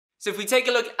So if we take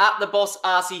a look at the Boss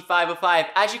RC-505,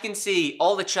 as you can see,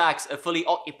 all the tracks are fully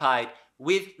occupied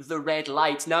with the red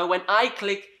lights. Now, when I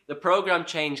click the program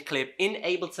change clip in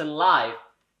Ableton Live,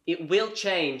 it will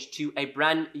change to a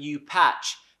brand new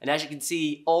patch. And as you can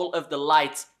see, all of the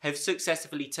lights have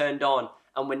successfully turned on,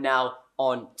 and we're now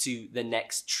on to the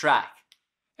next track.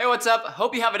 Hey, what's up?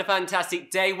 Hope you're having a fantastic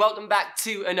day. Welcome back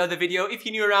to another video. If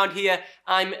you're new around here,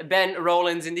 I'm Ben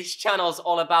Rowlands, and this channel's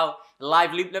all about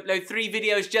live loop and upload 3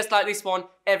 videos just like this one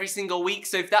every single week.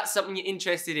 So if that's something you're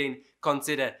interested in,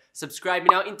 consider subscribing.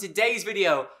 Now, in today's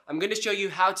video, I'm going to show you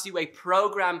how to do a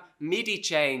program MIDI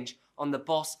change on the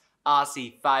Boss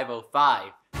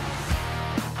RC-505.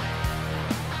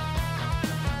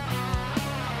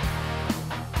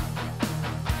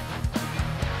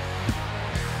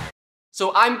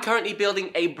 So I'm currently building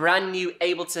a brand new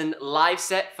Ableton live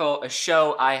set for a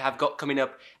show I have got coming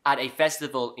up at a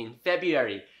festival in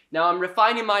February. Now I'm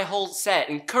refining my whole set,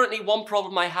 and currently one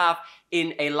problem I have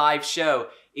in a live show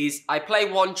is I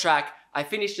play one track, I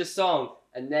finish the song,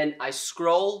 and then I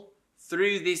scroll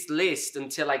through this list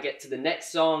until I get to the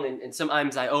next song, and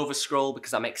sometimes I over scroll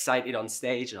because I'm excited on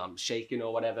stage and I'm shaking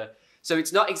or whatever. So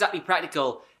it's not exactly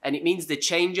practical, and it means the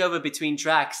changeover between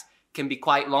tracks can be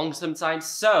quite long sometimes.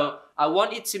 So I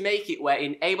wanted to make it where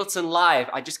in Ableton Live,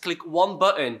 I just click one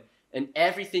button and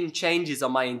everything changes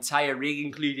on my entire rig,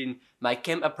 including my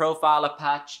Kemper Profiler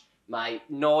patch, my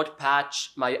Nord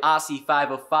patch, my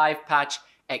RC-505 patch,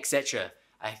 etc.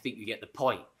 I think you get the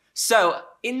point. So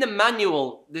in the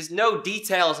manual, there's no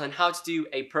details on how to do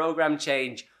a program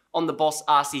change on the Boss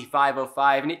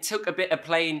RC-505, and it took a bit of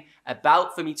playing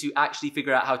about for me to actually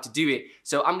figure out how to do it.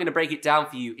 So I'm gonna break it down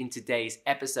for you in today's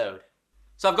episode.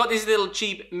 So I've got this little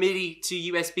cheap MIDI to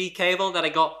USB cable that I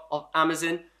got off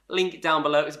Amazon. Link down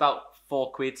below, it's about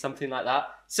 £4, something like that.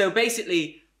 So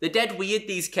basically, they're dead weird,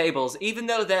 these cables. Even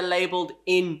though they're labeled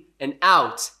in and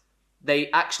out, they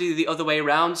actually are the other way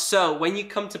around. So when you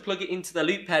come to plug it into the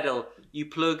loop pedal, you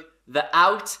plug the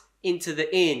out into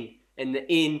the in, and the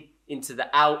in into the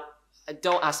out.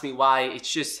 Don't ask me why,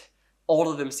 it's just all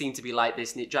of them seem to be like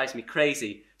this and it drives me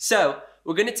crazy. So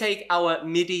we're gonna take our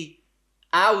MIDI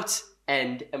out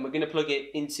end and we're gonna plug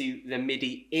it into the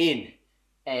MIDI in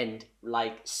end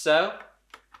like so.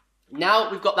 Now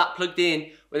we've got that plugged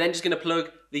in, we're then just gonna plug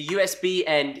the USB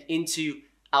end into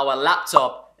our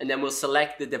laptop, and then we'll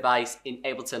select the device in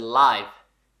Ableton Live.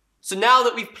 So now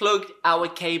that we've plugged our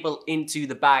cable into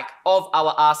the back of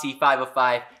our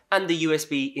RC-505 and the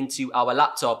USB into our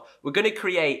laptop, we're going to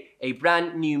create a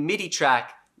brand new MIDI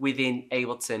track within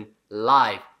Ableton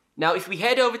Live. Now, if we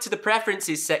head over to the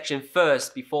preferences section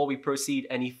first before we proceed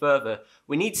any further,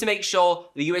 we need to make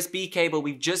sure the USB cable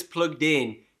we've just plugged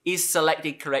in is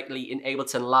selected correctly in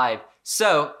Ableton Live.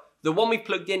 So the one we've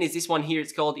plugged in is this one here.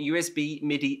 It's called USB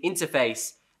MIDI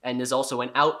interface, and there's also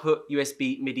an output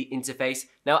USB MIDI interface.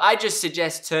 Now, I just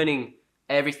suggest turning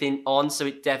everything on so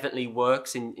it definitely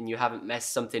works and you haven't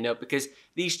messed something up, because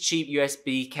these cheap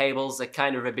USB cables are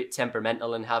kind of a bit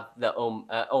temperamental and have their own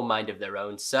mind of their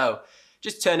own. So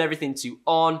just turn everything to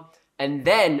on, and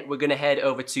then we're gonna head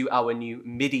over to our new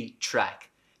MIDI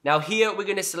track. Now here we're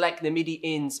gonna select the MIDI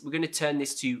ins, we're gonna turn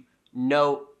this to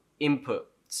no input.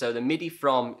 So the MIDI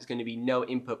from is gonna be no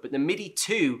input, but the MIDI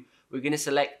to, we're gonna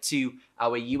select to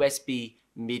our USB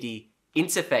MIDI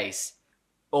interface,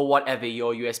 or whatever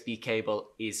your USB cable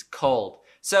is called.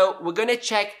 So we're gonna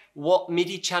check what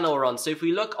MIDI channel we're on. So if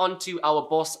we look onto our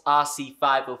Boss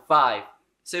RC-505,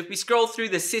 so if we scroll through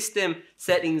the system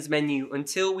settings menu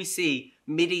until we see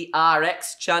MIDI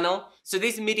RX channel. So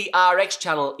this MIDI RX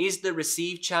channel is the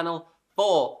receive channel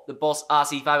for the Boss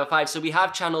RC-505. So we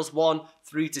have channels 1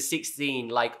 through to 16,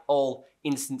 like all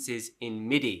instances in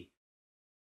MIDI.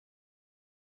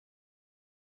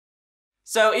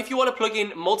 So if you want to plug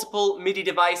in multiple MIDI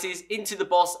devices into the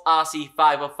Boss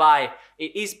RC-505,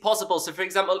 it is possible. So for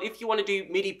example, if you want to do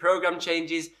MIDI program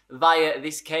changes via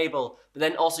this cable, but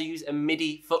then also use a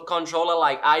MIDI foot controller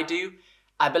like I do,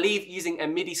 I believe using a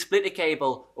MIDI splitter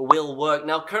cable will work.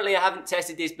 Now currently I haven't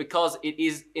tested this because it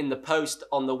is in the post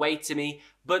on the way to me,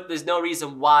 but there's no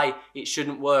reason why it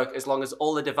shouldn't work as long as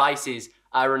all the devices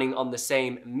are running on the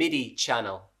same MIDI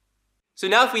channel. So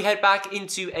now if we head back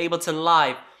into Ableton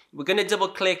Live, we're going to double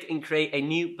click and create a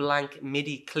new blank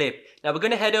MIDI clip. Now we're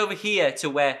going to head over here to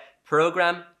where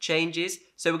program changes.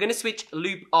 So we're going to switch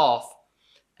loop off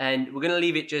and we're going to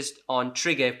leave it just on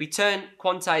trigger. If we turn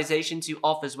quantization to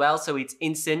off as well, so it's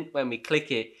instant when we click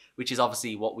it, which is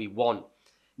obviously what we want.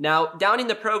 Now down in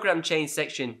the program change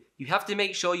section, you have to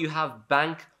make sure you have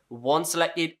bank 1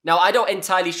 selected. Now I don't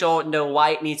entirely know why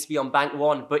it needs to be on bank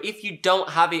 1, but if you don't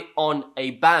have it on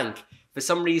a bank, for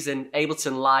some reason,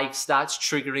 Ableton Live starts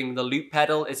triggering the loop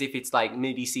pedal as if it's like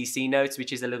MIDI CC notes,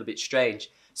 which is a little bit strange.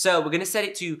 So we're going to set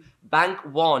it to bank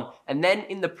 1, and then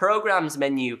in the programs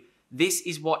menu, this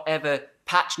is whatever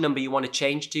patch number you want to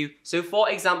change to. So for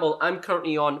example, I'm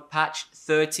currently on patch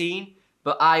 13,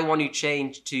 but I want to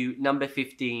change to number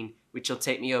 15, which will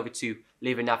take me over to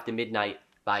Living After Midnight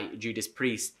by Judas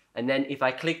Priest. And then if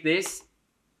I click this,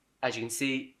 as you can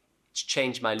see, it's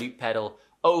changed my loop pedal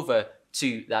over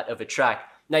to that other track.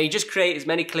 Now you just create as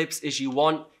many clips as you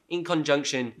want in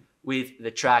conjunction with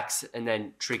the tracks and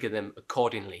then trigger them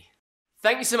accordingly.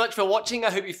 Thank you so much for watching.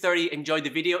 I hope you thoroughly enjoyed the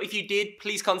video. If you did,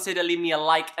 please consider leaving me a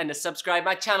like and a subscribe.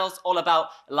 My channel's all about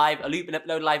live loop and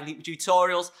upload, live loop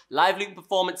tutorials, live loop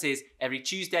performances every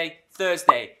Tuesday,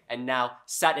 Thursday, and now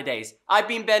Saturdays. I've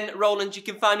been Ben Rowlands. You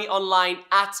can find me online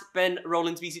at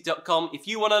benrowlandsmusic.com. If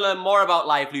you want to learn more about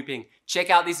live looping,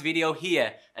 check out this video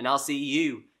here, and I'll see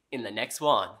you in the next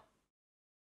one.